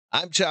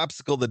I'm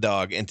Chopsicle the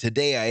Dog, and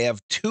today I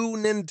have two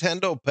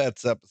Nintendo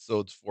Pets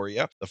episodes for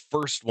you. The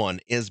first one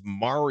is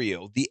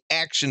Mario, the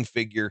action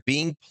figure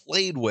being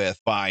played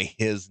with by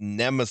his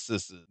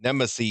nemesis,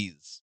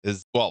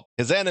 his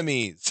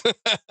enemies.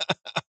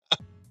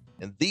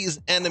 And these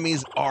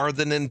enemies are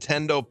the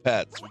Nintendo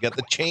Pets. We got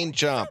the Chain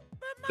Chomp,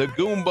 the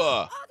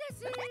Goomba.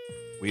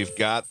 We've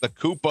got the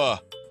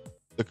Koopa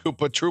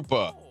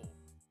Troopa,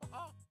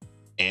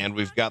 and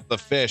we've got the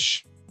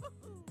fish.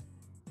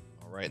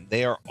 All right,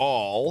 they are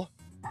all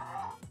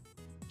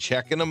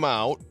checking them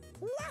out.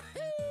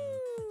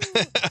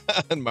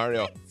 And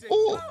Mario,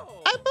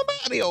 oh, I'm a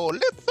Mario,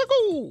 let's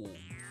go.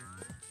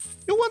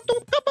 You want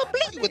to come and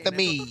play with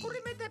me?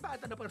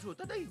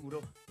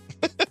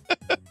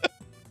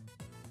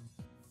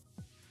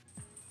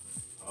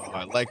 Oh,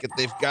 I like it.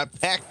 They've got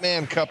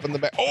Pac-Man Cup in the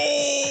back.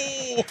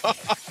 Oh,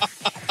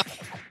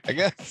 I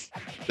guess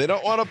they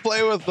don't want to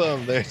play with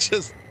them.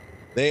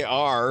 They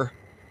are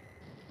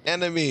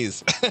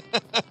enemies.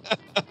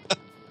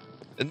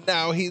 And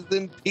now he's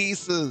in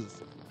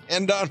pieces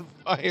and on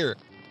fire.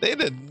 They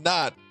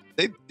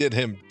did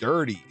him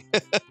dirty.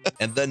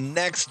 And the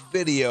next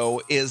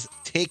video is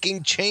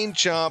taking Chain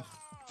Chomp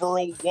for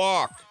a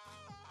walk.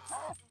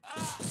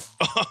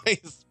 Oh, he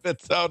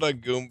spits out a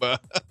Goomba.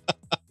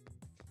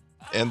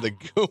 And the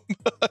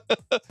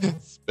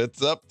Goomba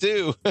spits up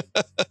too.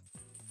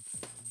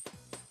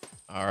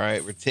 All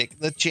right, we're taking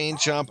the Chain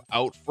Chomp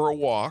out for a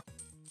walk.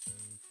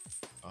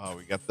 Oh,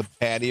 we got the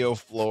patio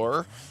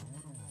floor.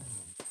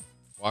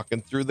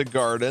 Walking through the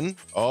garden.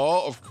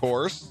 Oh, of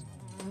course.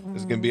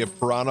 There's going to be a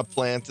piranha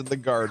plant in the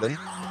garden.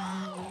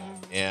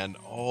 And,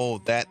 oh,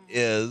 that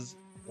is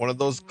one of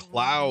those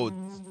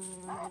clouds.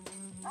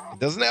 It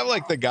doesn't have,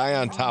 like, the guy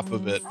on top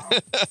of it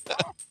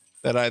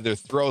that either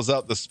throws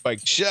out the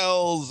spiked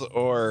shells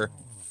or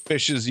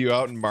fishes you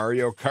out in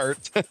Mario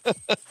Kart.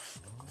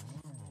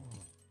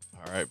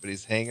 All right, but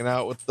he's hanging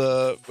out with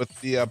the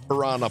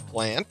piranha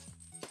plant.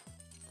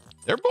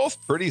 They're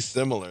both pretty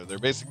similar. They're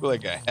basically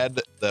like a head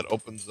that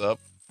opens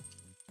up,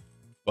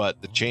 but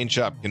the Chain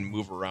Chomp can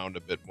move around a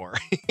bit more.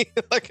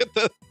 Look at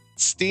the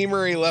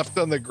steamer he left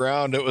on the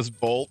ground. It was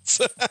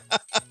bolts.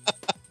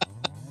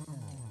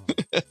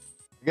 I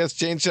guess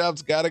Chain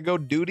Chomp's got to go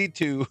duty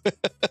too.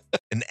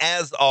 And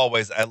as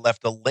always, I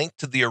left a link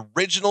to the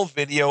original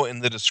video in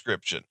the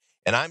description.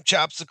 And I'm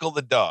Chopsicle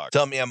the Dog.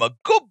 Tell me I'm a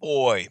good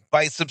boy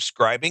by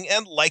subscribing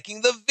and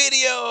liking the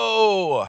video.